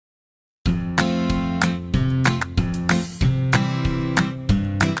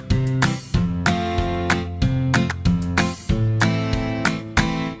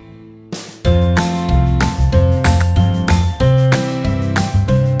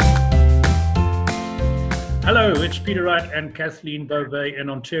Hello, it's Peter Wright and Kathleen Beauvais in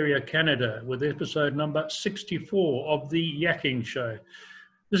Ontario, Canada, with episode number 64 of the Yakking Show.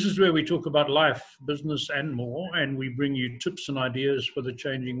 This is where we talk about life, business, and more, and we bring you tips and ideas for the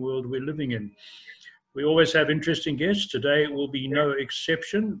changing world we're living in. We always have interesting guests. Today will be no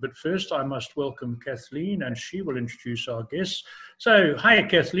exception, but first I must welcome Kathleen, and she will introduce our guests. So, hi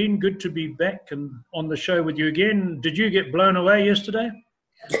Kathleen, good to be back and on the show with you again. Did you get blown away yesterday?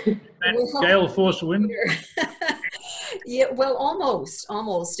 That gale force wind? Yeah, well,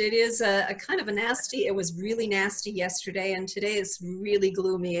 almost. It is a kind of a nasty, it was really nasty yesterday, and today is really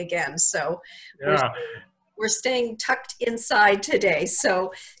gloomy again. So yeah. we're staying tucked inside today.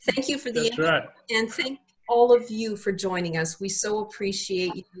 So thank you for the That's right. And thank all of you for joining us. We so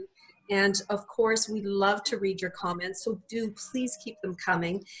appreciate you. And of course, we love to read your comments. So do please keep them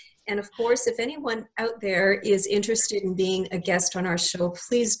coming. And of course, if anyone out there is interested in being a guest on our show,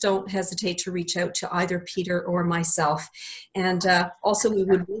 please don't hesitate to reach out to either Peter or myself. And also, we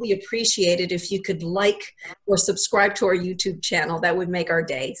would really appreciate it if you could like or subscribe to our YouTube channel. That would make our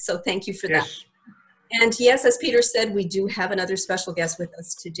day. So thank you for that. And yes, as Peter said, we do have another special guest with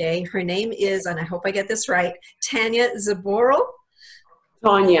us today. Her name is, and I hope I get this right, Tanya Zboril.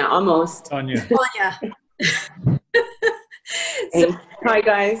 Tanya, almost. Tanya. So, hi,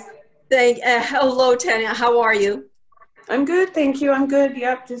 guys. Hello, Tanya. How are you? I'm good, thank you. I'm good.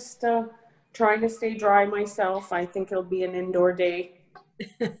 Yep, just trying to stay dry myself. I think it'll be an indoor day.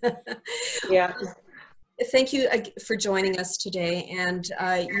 Yeah. Thank you for joining us today. And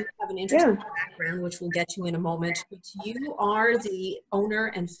you have an interesting background, which we'll get to in a moment. But you are the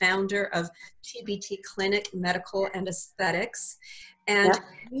owner and founder of TBT Clinic Medical and Aesthetics. And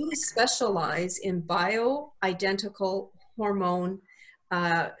you specialize in bioidentical hormone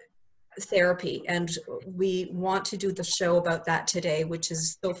therapy, and we want to do the show about that today, which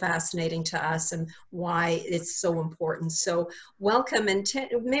is so fascinating to us and why it's so important. So welcome, and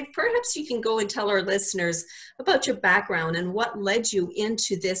perhaps you can go and tell our listeners about your background and what led you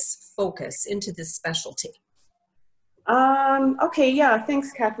into this focus, into this specialty. Okay, yeah,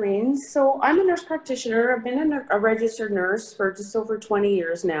 thanks, Kathleen. So I'm a nurse practitioner. I've been a registered nurse for just over 20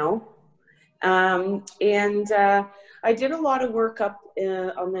 years now. I did a lot of work up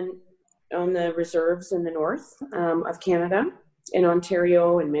on the reserves in the north of Canada, in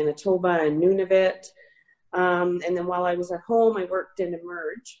Ontario and Manitoba and Nunavut. And then while I was at home, I worked in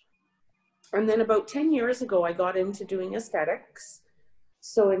Emerge. And then about 10 years ago, I got into doing aesthetics.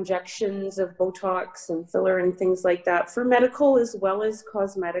 So injections of Botox and filler and things like that for medical as well as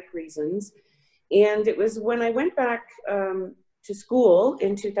cosmetic reasons. And it was when I went back to school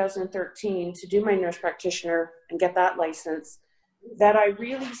in 2013 to do my nurse practitioner and get that license that I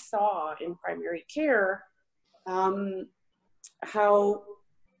really saw in primary care how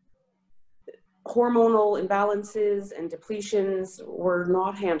hormonal imbalances and depletions were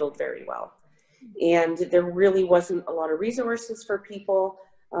not handled very well. And there really wasn't a lot of resources for people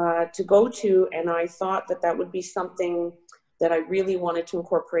to go to. And I thought that that would be something that I really wanted to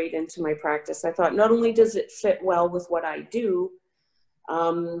incorporate into my practice. I thought not only does it fit well with what I do,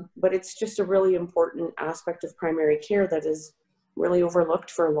 but it's just a really important aspect of primary care that is really overlooked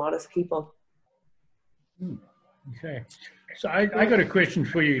for a lot of people. Okay. So I got a question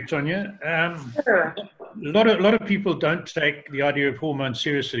for you, Tanya. Sure. A lot of people don't take the idea of hormones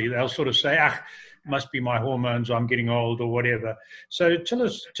seriously. They'll sort of say, it must be my hormones, I'm getting old or whatever. So tell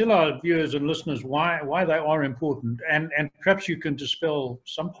our viewers and listeners why they are important, and perhaps you can dispel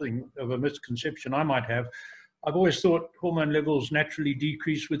something of a misconception I might have. I've always thought hormone levels naturally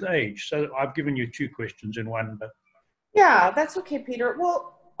decrease with age. So I've given you two questions in one. But yeah, that's okay, Peter.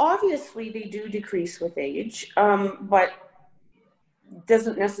 Well, obviously they do decrease with age, but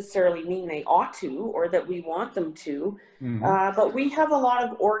doesn't necessarily mean they ought to or that we want them to. But we have a lot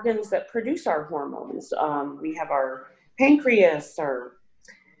of organs that produce our hormones. We have our pancreas, our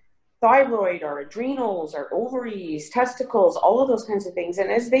thyroid, our adrenals, our ovaries, testicles, all of those kinds of things. And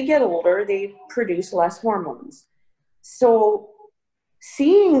as they get older, they produce less hormones. So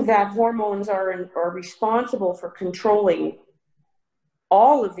seeing that hormones are responsible for controlling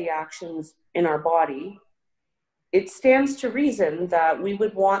all of the actions in our body, it stands to reason that we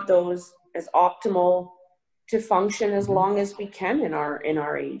would want those as optimal to function as long as we can in our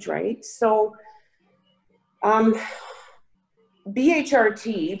age, right? So BHRT,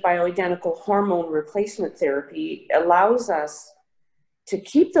 Bioidentical Hormone Replacement Therapy, allows us to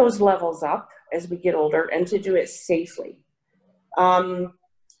keep those levels up as we get older and to do it safely. You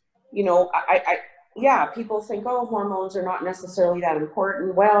know, yeah, people think, oh, hormones are not necessarily that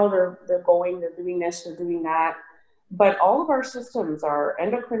important. Well, they're doing this, they're doing that. But all of our systems, our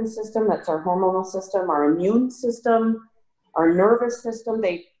endocrine system, that's our hormonal system, our immune system, our nervous system,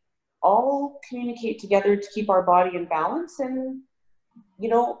 they all communicate together to keep our body in balance. And, you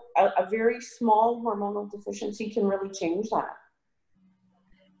know, a very small hormonal deficiency can really change that.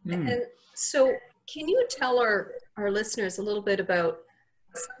 And so can you tell our listeners a little bit about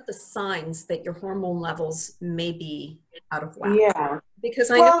some of the signs that your hormone levels may be out of whack? Yeah.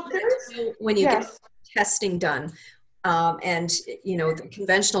 Because I know that when you get testing done, and, you know, the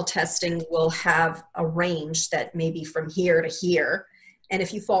conventional testing will have a range that may be from here to here. And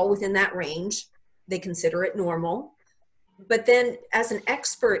if you fall within that range, they consider it normal. But then as an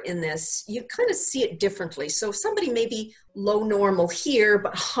expert in this, you kind of see it differently. So if somebody may be low normal here,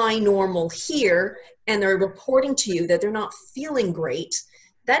 but high normal here, and they're reporting to you that they're not feeling great,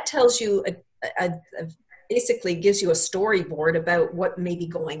 that tells you, basically gives you a storyboard about what may be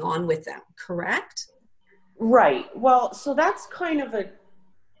going on with them, correct? Right. Well, so that's kind of a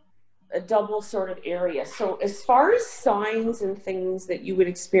double sort of area. So as far as signs and things that you would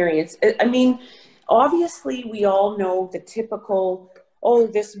experience, I mean, obviously we all know the typical, oh,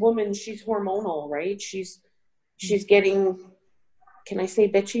 this woman, she's hormonal, right? She's getting, can I say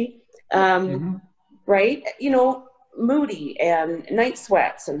bitchy? Right? You know, moody and night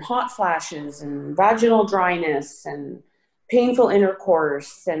sweats and hot flashes and vaginal dryness and painful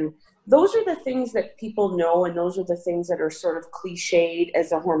intercourse. And those are the things that people know, and those are the things that are sort of cliched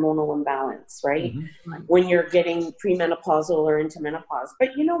as a hormonal imbalance, right? When you're getting premenopausal or into menopause.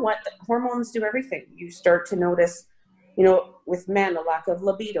 But you know what? The hormones do everything. You start to notice, you know, with men, a lack of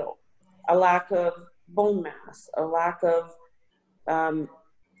libido, a lack of bone mass, a lack of,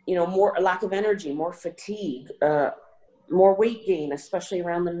 you know, a lack of energy, more fatigue, more weight gain, especially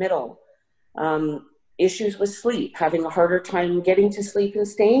around the middle. Issues with sleep, having a harder time getting to sleep and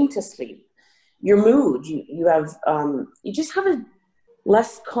staying to sleep. Your mood, you have, you just have a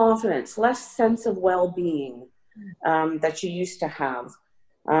less confidence, less sense of well-being that you used to have.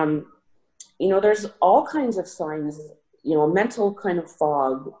 You know, there's all kinds of signs, you know, mental kind of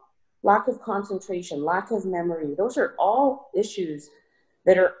fog, lack of concentration, lack of memory. Those are all issues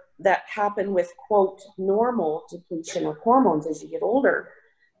that happen with, quote, normal depletion of hormones as you get older.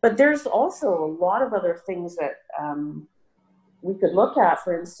 But there's also a lot of other things that we could look at.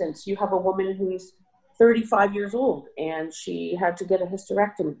 For instance, you have a woman who's 35 years old and she had to get a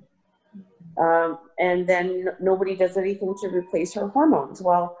hysterectomy. And then nobody does anything to replace her hormones.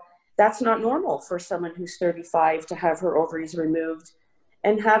 Well, that's not normal for someone who's 35 to have her ovaries removed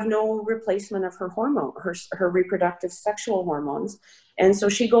and have no replacement of her hormone, her reproductive sexual hormones. And so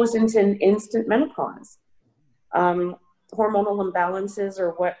she goes into an instant menopause. Hormonal imbalances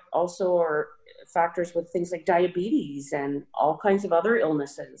are what also are factors with things like diabetes and all kinds of other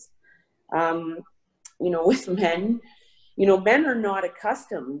illnesses. You know, with men, you know, men are not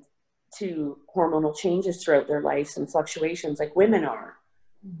accustomed to hormonal changes throughout their lives and fluctuations like women are.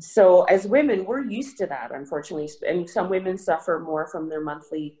 So as women, we're used to that, unfortunately. And some women suffer more from their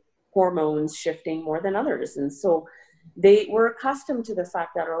monthly hormones shifting more than others. And so they were accustomed to the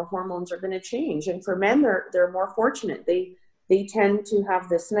fact that our hormones are going to change. And for men, they're more fortunate. They tend to have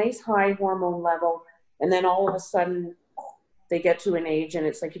this nice high hormone level, and then all of a sudden they get to an age and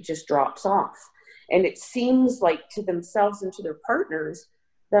it's like it just drops off. And it seems like to themselves and to their partners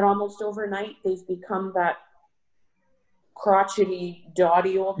that almost overnight they've become that crotchety,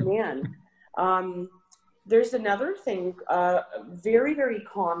 dotty old man. There's another thing, very, very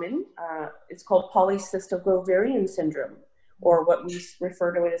common. It's called polycystic ovarian syndrome, or what we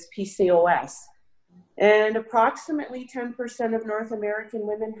refer to it as PCOS. And approximately 10% of North American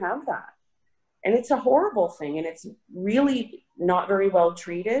women have that. And it's a horrible thing, and it's really not very well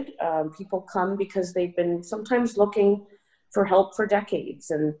treated. People come because they've been sometimes looking for help for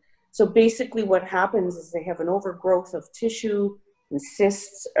decades. And so basically what happens is they have an overgrowth of tissue and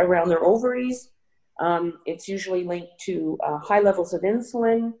cysts around their ovaries. It's usually linked to high levels of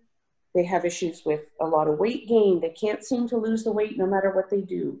insulin. They have issues with a lot of weight gain. They can't seem to lose the weight no matter what they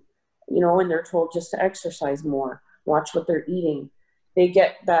do, you know, and they're told just to exercise more, watch what they're eating. They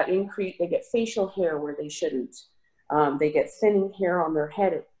get that increase, they get facial hair where they shouldn't. They get thinning hair on their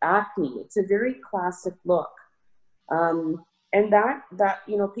head, acne. It's a very classic look. And that,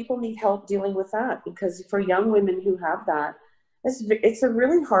 you know, people need help dealing with that, because for young women who have that, it's a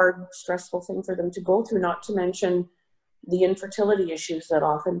really hard, stressful thing for them to go through, not to mention the infertility issues that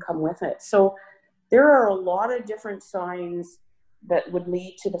often come with it. So there are a lot of different signs that would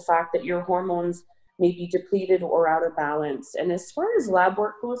lead to the fact that your hormones may be depleted or out of balance. And as far as lab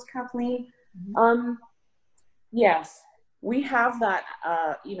work goes, Kathleen, yes, we have that,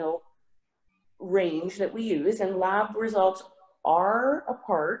 you know, range that we use, and lab results are a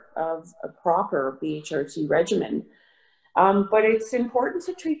part of a proper BHRT regimen. But it's important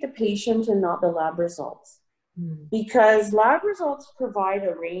to treat the patient and not the lab results, because lab results provide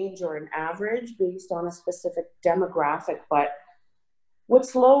a range or an average based on a specific demographic, but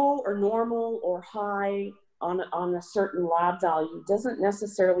what's low or normal or high on a certain lab value doesn't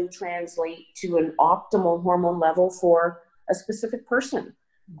necessarily translate to an optimal hormone level for a specific person.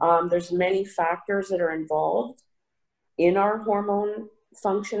 There's many factors that are involved in our hormone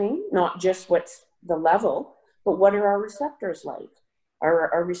functioning, not just what's the level, but what are our receptors like?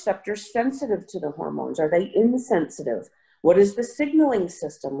 Are our receptors sensitive to the hormones? Are they insensitive? What is the signaling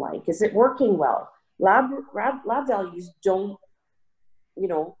system like? Is it working well? Lab values don't,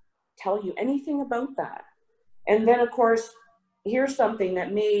 tell you anything about that. And then, of course, here's something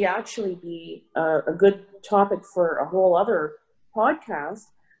that may actually be a good topic for a whole other podcast,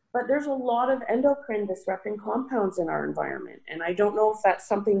 but there's a lot of endocrine disrupting compounds in our environment. And I don't know if that's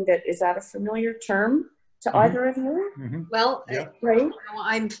something that is that a familiar term to either of you? Well, right?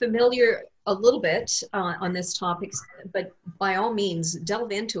 I'm familiar a little bit on this topic, but by all means,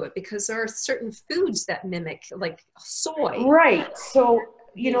 delve into it, because there are certain foods that mimic, like soy. Right. So,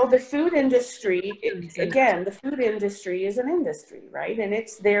 the food industry, the food industry is an industry, right? And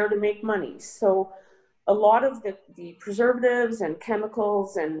it's there to make money. So a lot of the preservatives and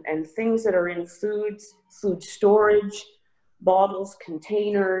chemicals and things that are in foods, food storage, bottles,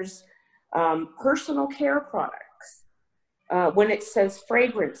 containers, personal care products, when it says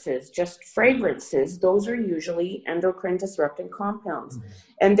fragrances, just fragrances, those are usually endocrine disrupting compounds.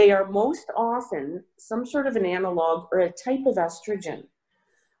 And they are most often some sort of an analog or a type of estrogen.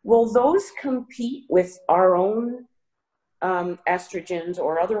 Well, those compete with our own estrogens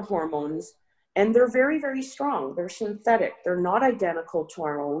or other hormones, and they're very, very strong. They're synthetic. They're not identical to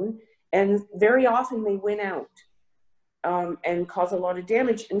our own, and very often they win out and cause a lot of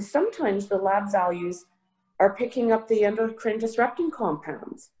damage. And sometimes the lab values are picking up the endocrine disrupting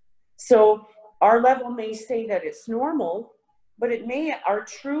compounds. So our level may say that it's normal, but our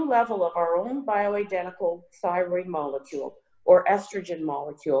true level of our own bioidentical thyroid molecule or estrogen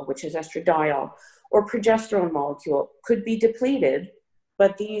molecule, which is estradiol, or progesterone molecule, could be depleted,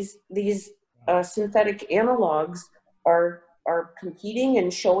 but these synthetic analogs are competing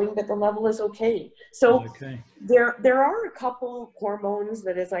and showing that the level is okay. So there are a couple hormones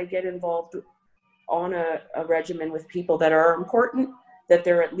that, as I get involved on a regimen with people, that are important, that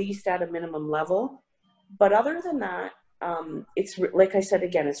they're at least at a minimum level. But other than that, it's like I said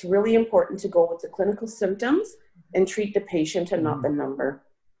again, it's really important to go with the clinical symptoms and treat the patient and not the number.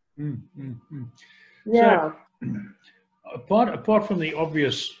 Yeah. So, apart from the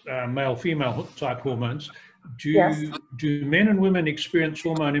obvious male-female type hormones, do men and women experience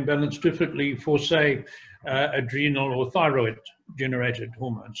hormone imbalance differently for, say, adrenal or thyroid-generated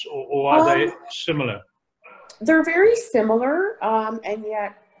hormones, or are they similar? They're very similar, and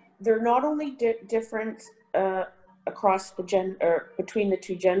yet they're not only different across the between the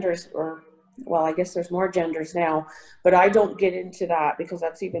two genders, or well, I guess there's more genders now, but I don't get into that because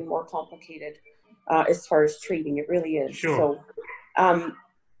that's even more complicated as far as treating. It really is. Sure. So,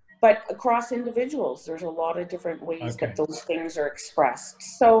 but across individuals, there's a lot of different ways that those things are expressed.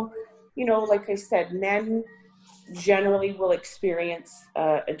 So, like I said, men generally will experience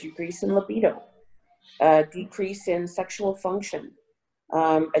a decrease in libido, a decrease in sexual function,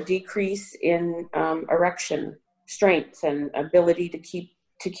 a decrease in erection strength and ability to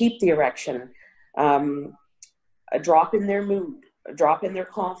keep the erection, a drop in their mood, a drop in their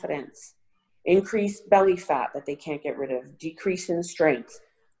confidence, increased belly fat that they can't get rid of, decrease in strength.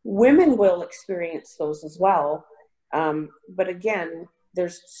 Women will experience those as well. But again,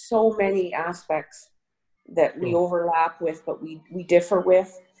 there's so many aspects that we overlap with, but we differ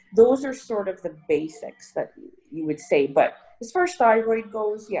with. Those are sort of the basics that you would say. But as far as thyroid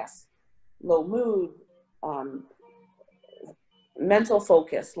goes, yes, low mood, mental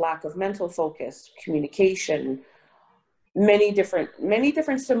focus, lack of mental focus, communication, many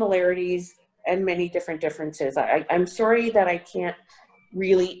different similarities and many different differences. I'm sorry that I can't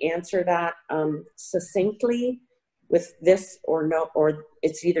really answer that succinctly with this or no, or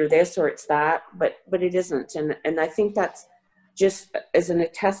it's either this or it's that, but it isn't. And I think that's just as a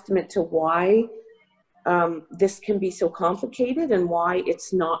testament to why this can be so complicated and why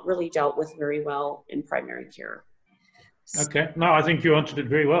it's not really dealt with very well in primary care. Okay. No, I think you answered it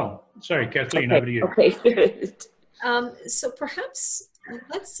very well. Sorry, Kathleen, over to you. Okay, good. So perhaps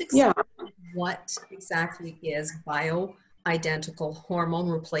let's explain what exactly is bioidentical hormone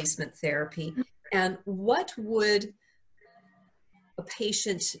replacement therapy, and what would a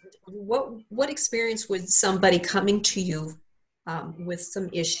patient, what experience would somebody coming to you with some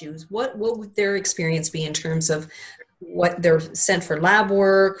issues, what would their experience be in terms of what they're sent for lab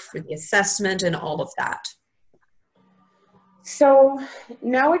work, for the assessment, and all of that? So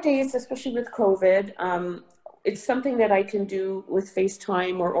nowadays, especially with COVID, it's something that I can do with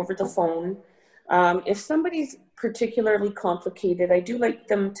FaceTime or over the phone. If somebody's particularly complicated, I do like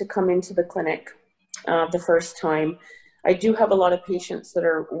them to come into the clinic the first time. I do have a lot of patients that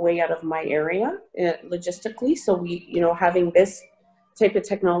are way out of my area logistically. So we, having this type of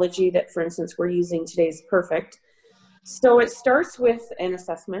technology that, for instance, we're using today is perfect. So it starts with an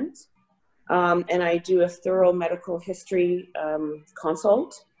assessment. And I do a thorough medical history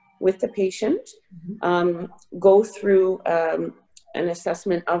consult with the patient, go through an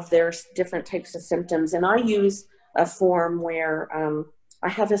assessment of their different types of symptoms. And I use a form where I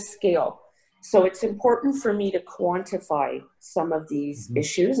have a scale. So it's important for me to quantify some of these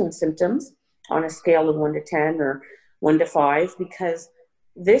issues and symptoms on a scale of 1 to 10 or 1 to 5, because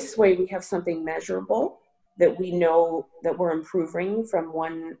this way we have something measurable that we know that we're improving from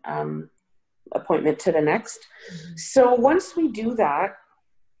one appointment to the next. So once we do that,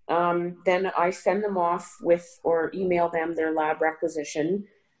 then I send them off with, or email them their lab requisition,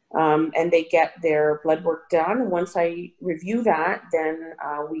 and they get their blood work done. Once I review that, then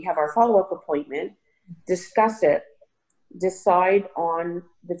we have our follow-up appointment, discuss it, decide on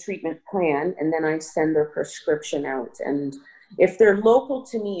the treatment plan, and then I send their prescription out. And if they're local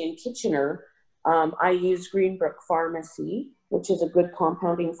to me in Kitchener, I use Greenbrook Pharmacy, which is a good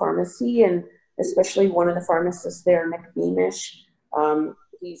compounding pharmacy, and especially one of the pharmacists there, Nick Beamish,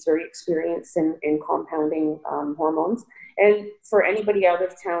 he's very experienced in compounding hormones. And for anybody out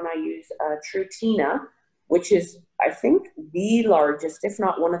of town, I use Trutina, which is, I think, the largest, if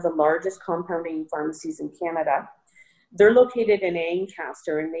not one of the largest compounding pharmacies in Canada. They're located in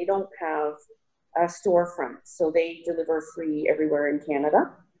Ancaster, and they don't have a storefront, so they deliver free everywhere in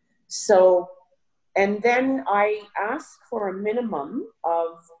Canada. So, and then I ask for a minimum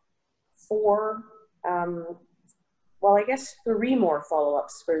of 4, well, I guess 3 more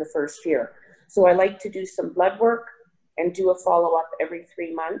follow-ups for the first year. So I like to do some blood work and do a follow-up every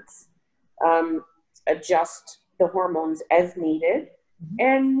 3 months, adjust the hormones as needed.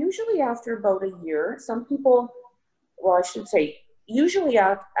 And usually after about a year, some people, well, I should say, usually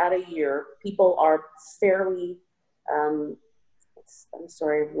at a year, people are fairly, I'm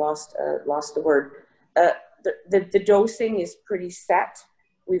sorry, I've lost the word. The dosing is pretty set.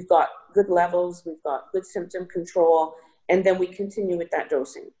 We've got good levels, we've got good symptom control, and then we continue with that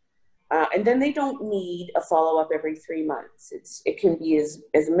dosing. And then they don't need a follow-up every 3 months. It can be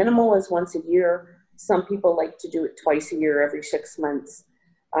as minimal as once a year. Some people like to do it twice a year, every 6 months.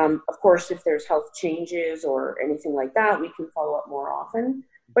 Of course, if there's health changes or anything like that, we can follow up more often.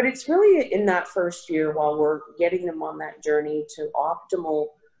 But it's really in that first year, while we're getting them on that journey to optimal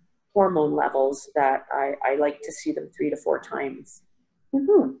hormone levels, that I like to see them 3 to 4 times.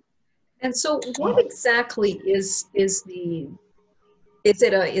 And so what exactly is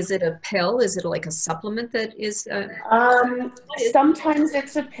it a pill? Is it like a supplement that is? Sometimes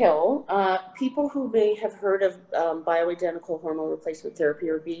it's a pill. People who may have heard of bioidentical hormone replacement therapy,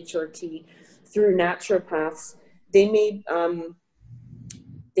 or BHRT, through naturopaths, they may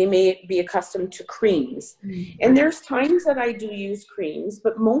be accustomed to creams. And there's times that I do use creams,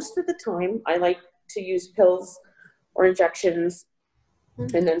 but most of the time I like to use pills or injections.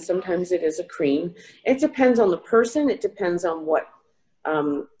 And then sometimes it is a cream. It depends on the person. It depends on what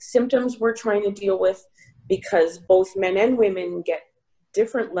symptoms we're trying to deal with, because both men and women get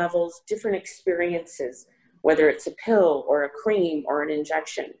different levels, different experiences, whether it's a pill or a cream or an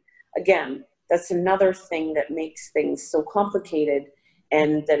injection. Again, that's another thing that makes things so complicated,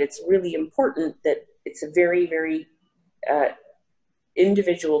 and that it's really important that it's a very, very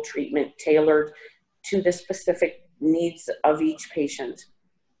individual treatment tailored to the specific needs of each patient.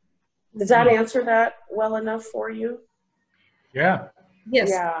 Does that answer that well enough for you? Yeah. Yes.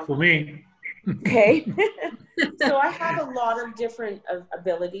 Yeah. For me. Okay. So I have a lot of different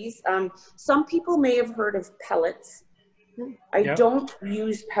abilities. Some people may have heard of pellets. I don't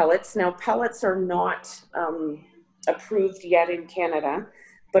use pellets. Now, pellets are not approved yet in Canada,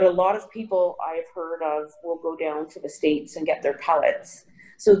 but a lot of people I've heard of will go down to the States and get their pellets.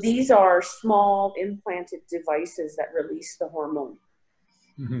 So these are small implanted devices that release the hormone.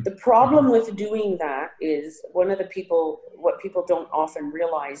 The problem with doing that is what people don't often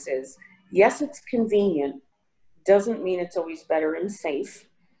realize is, yes, it's convenient, doesn't mean it's always better and safe.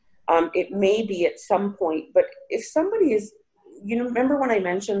 It may be at some point, but if somebody is, remember when I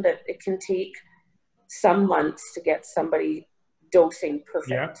mentioned that it can take some months to get somebody dosing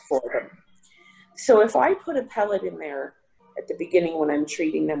perfect for them. So if I put a pellet in there at the beginning when I'm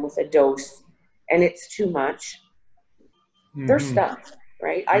treating them with a dose and it's too much, they're stuck,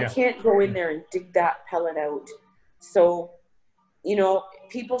 right? I can't go in there and dig that pellet out. So, you know,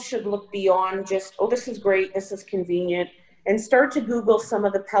 people should look beyond just, oh, this is great, this is convenient, and start to Google some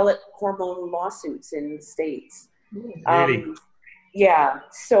of the pellet hormone lawsuits in the States. Really? Yeah,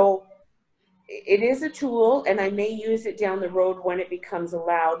 so it is a tool, and I may use it down the road when it becomes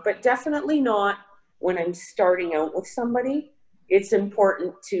allowed, but definitely not when I'm starting out with somebody. It's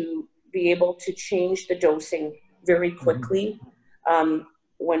important to be able to change the dosing very quickly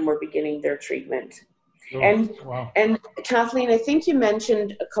when we're beginning their treatment. Oh, and Kathleen, I think you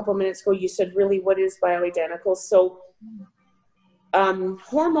mentioned a couple minutes ago, you said, really, what is bioidentical? So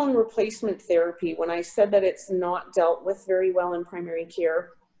hormone replacement therapy, when I said that it's not dealt with very well in primary care,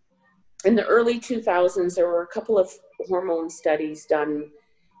 in the early 2000s, there were a couple of hormone studies done,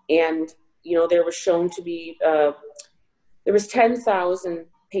 and, you know, there was shown to be, there was 10,000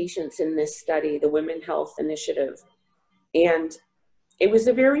 patients in this study, the Women Health Initiative, and it was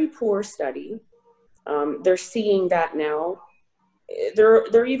a very poor study. They're seeing that now.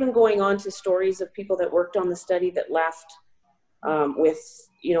 They're even going on to stories of people that worked on the study that left with,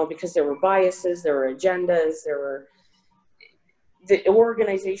 you know, because there were biases, there were agendas, there were the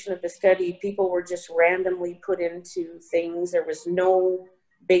organization of the study, people were just randomly put into things. There was no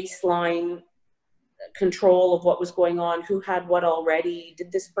baseline control of what was going on, who had what already,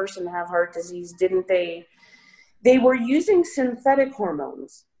 did this person have heart disease, didn't they? They were using synthetic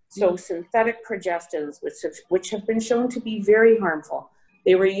hormones, so synthetic progestins, which have been shown to be very harmful.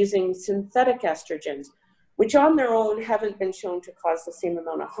 They were using synthetic estrogens, which on their own haven't been shown to cause the same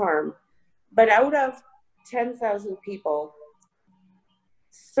amount of harm. But out of 10,000 people,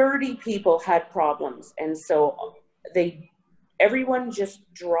 30 people had problems. And so everyone just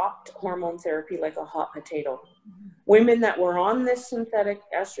dropped hormone therapy like a hot potato. Women that were on this synthetic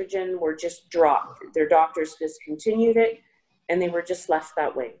estrogen were just dropped. Their doctors discontinued it, and they were just left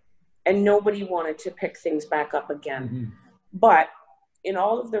that way. And nobody wanted to pick things back up again. But in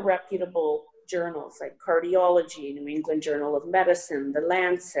all of the reputable journals like Cardiology, New England Journal of Medicine, The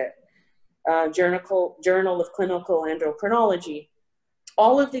Lancet, Journal of Clinical Endocrinology,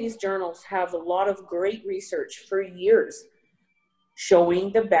 all of these journals have a lot of great research for years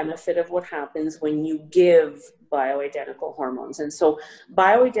showing the benefit of what happens when you give bioidentical hormones. And so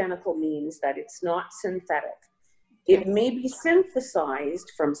bioidentical means that it's not synthetic. It may be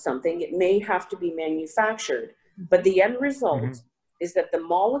synthesized from something, it may have to be manufactured, but the end result is that the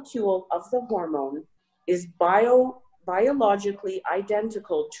molecule of the hormone is biologically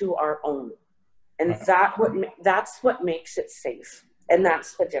identical to our own. And that's what makes it safe. And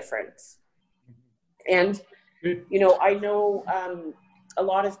that's the difference. And, you know, I know a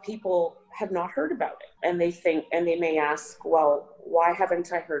lot of people have not heard about it, and they may ask, well, why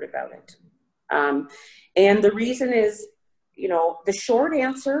haven't I heard about it? And the reason is, you know, the short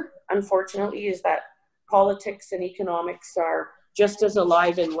answer, unfortunately, is that politics and economics are just as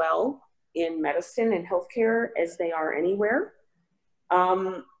alive and well in medicine and healthcare as they are anywhere.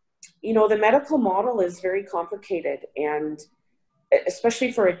 You know, the medical model is very complicated, and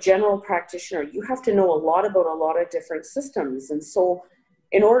especially for a general practitioner, you have to know a lot about a lot of different systems. And so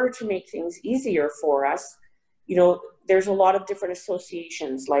in order to make things easier for us, you know, there's a lot of different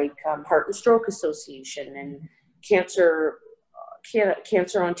associations like Heart and Stroke Association and Cancer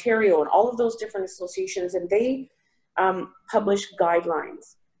Ontario and all of those different associations. And they publish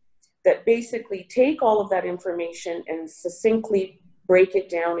guidelines that basically take all of that information and succinctly break it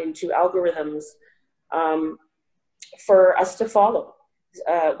down into algorithms for us to follow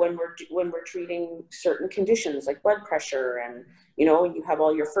when we're treating certain conditions like blood pressure, and you know, you have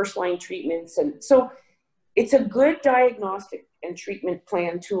all your first line treatments. And so it's a good diagnostic and treatment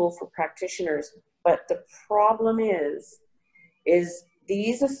plan tool for practitioners. But the problem is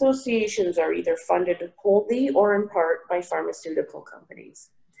these associations are either funded wholly or in part by pharmaceutical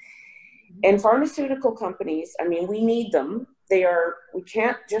companies. And pharmaceutical companies, I mean, we need them. We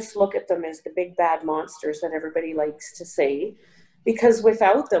can't just look at them as the big bad monsters that everybody likes to say, because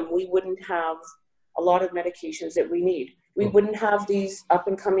without them, we wouldn't have a lot of medications that we need. We wouldn't have these up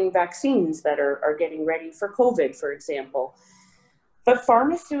and coming vaccines that are getting ready for COVID, for example. But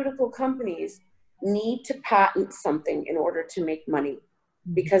pharmaceutical companies need to patent something in order to make money,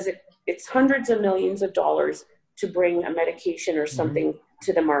 because it's hundreds of millions of dollars to bring a medication or something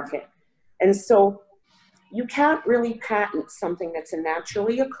to the market. And so you can't really patent something that's a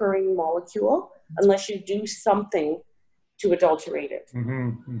naturally occurring molecule unless you do something to adulterate it. Mm-hmm,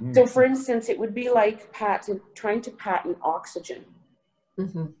 mm-hmm. So for instance, it would be like trying to patent oxygen.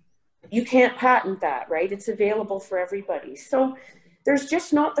 Mm-hmm. You can't patent that, right? It's available for everybody. So there's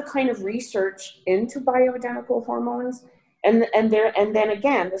just not the kind of research into bioidentical hormones. And then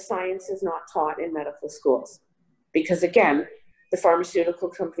again, the science is not taught in medical schools, because again, the pharmaceutical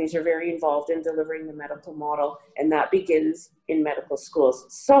companies are very involved in delivering the medical model, and that begins in medical schools.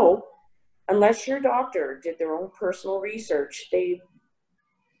 So unless your doctor did their own personal research, they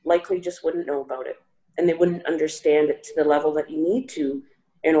likely just wouldn't know about it, and they wouldn't understand it to the level that you need to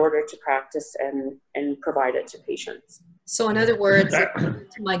in order to practice and provide it to patients. So in other words, to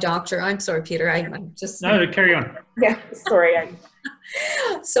my doctor, I'm sorry, Peter, I'm just... No, carry on. Yeah, sorry.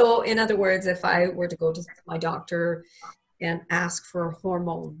 So in other words, if I were to go to my doctor and ask for a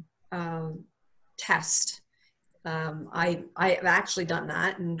hormone test, I've actually done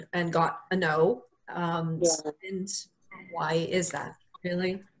that and got a no. And why is that,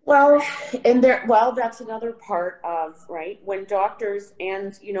 really? Well, that's another part of, right, when doctors,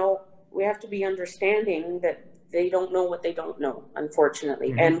 and, you know, we have to be understanding that they don't know what they don't know, unfortunately.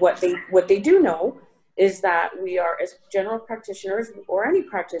 Mm-hmm. And what they do know is that we are, as general practitioners or any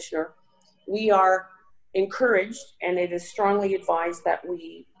practitioner, we are encouraged, and it is strongly advised that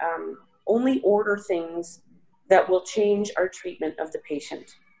we only order things that will change our treatment of the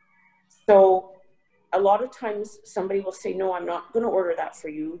patient. So a lot of times somebody will say, no, I'm not going to order that for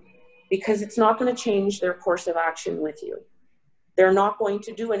you, because it's not going to change their course of action with you. They're not going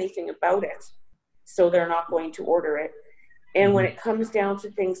to do anything about it, so they're not going to order it. And when it comes down to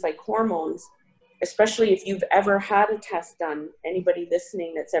things like hormones, especially if you've ever had a test done, anybody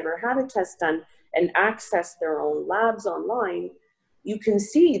listening that's ever had a test done and accessed their own labs online, you can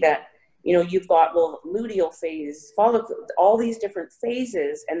see that, you know, you've got, well, luteal phase, follicle, all these different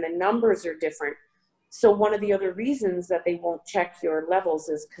phases, and the numbers are different. So one of the other reasons that they won't check your levels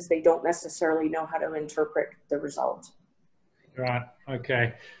is because they don't necessarily know how to interpret the result. Right.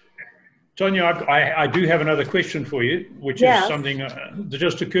 Okay. Tanya, I do have another question for you, which is something that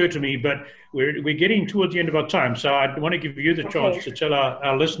just occurred to me, but we're getting towards the end of our time. So I want to give you the chance to tell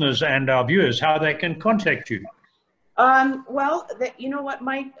our listeners and our viewers how they can contact you. Well, you know what,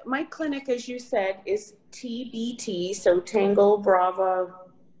 my clinic, as you said, is TBT, so Tango Bravo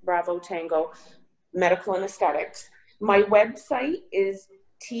Tango, Medical and Aesthetics. My website is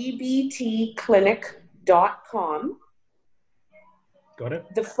tbtclinic.com. Got it.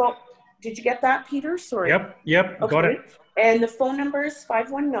 The phone, did you get that, Peter? Sorry. Yep, okay. Got it. And the phone number is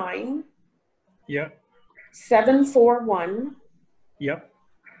 519. Yep. 741. Yep.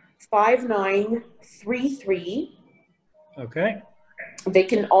 5933. Okay. They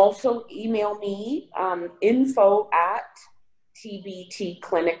can also email me,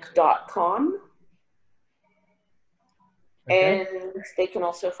 info@tbtclinic.com. Okay. And they can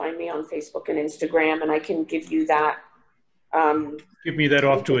also find me on Facebook and Instagram, and I can give you that. Give me that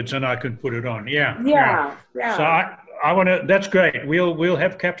afterwards, and I can put it on. Yeah. So I want to. That's great. We'll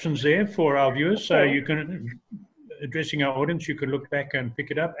have captions there for our viewers, so you can, addressing our audience, you can look back and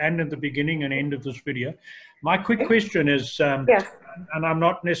pick it up, and at the beginning and end of this video. My quick question is, and I'm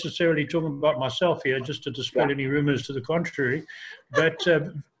not necessarily talking about myself here, just to dispel any rumors to the contrary, but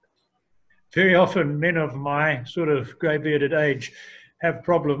very often men of my sort of grey-bearded age have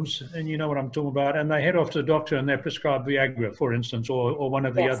problems, and you know what I'm talking about, and they head off to the doctor and they prescribe Viagra, for instance, or one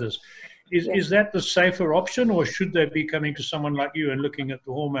of the others. Is that the safer option, or should they be coming to someone like you and looking at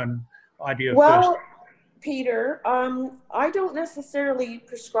the hormone idea first? Peter, I don't necessarily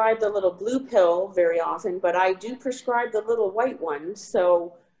prescribe the little blue pill very often, but I do prescribe the little white one.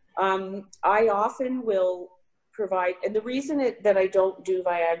 So I often will provide, and the reason that I don't do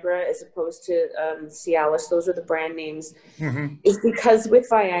Viagra as opposed to Cialis, those are the brand names, is because with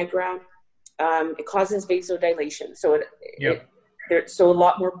Viagra, it causes vasodilation. So so a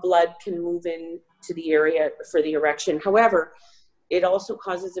lot more blood can move in to the area for the erection. However, it also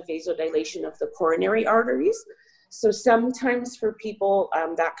causes a vasodilation of the coronary arteries. So sometimes for people,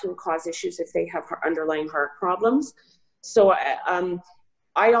 that can cause issues if they have underlying heart problems. So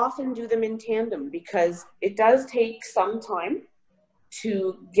I often do them in tandem, because it does take some time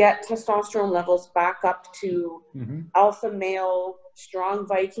to get testosterone levels back up to alpha male, strong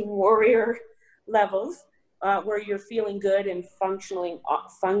Viking warrior levels, where you're feeling good and functioning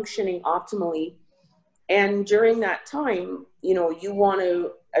optimally. And during that time, you know, you want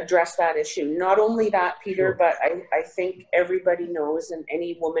to address that issue. Not only that, Peter, but I think everybody knows, and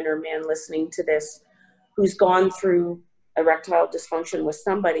any woman or man listening to this who's gone through erectile dysfunction with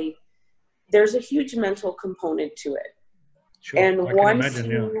somebody, there's a huge mental component to it. And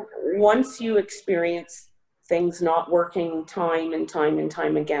once you experience things not working time and time and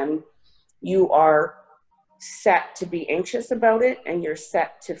time again, you are set to be anxious about it, and you're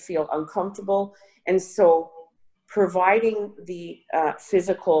set to feel uncomfortable. And so providing the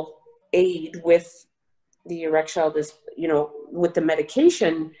physical aid with the erectile, with the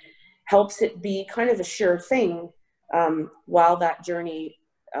medication, helps it be kind of a sure thing while that journey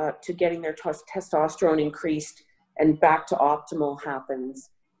to getting their testosterone increased and back to optimal happens.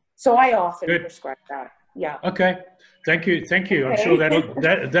 So I often prescribe that. Yeah. Okay. Thank you. Thank you. Okay. I'm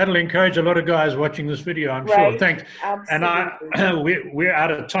sure that'll encourage a lot of guys watching this video. I'm sure. Thanks. Absolutely. And we're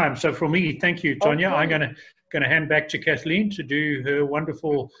out of time. So for me, thank you, Tanya. Okay. I'm going to hand back to Kathleen to do her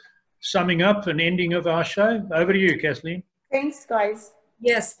wonderful summing up and ending of our show. Over to you, Kathleen. Thanks, guys.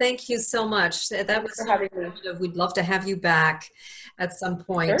 Yes, thank you so much. That was so informative. We'd love to have you back at some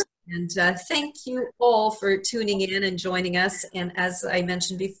point. Sure. And thank you all for tuning in and joining us. And as I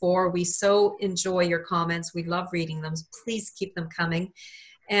mentioned before, we so enjoy your comments. We love reading them. Please keep them coming.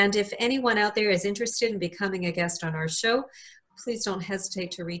 And if anyone out there is interested in becoming a guest on our show, please don't hesitate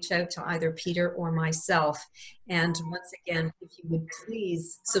to reach out to either Peter or myself. And once again, if you would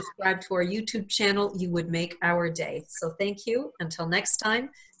please subscribe to our YouTube channel, you would make our day. So thank you. Until next time,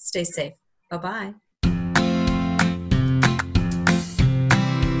 stay safe. Bye-bye.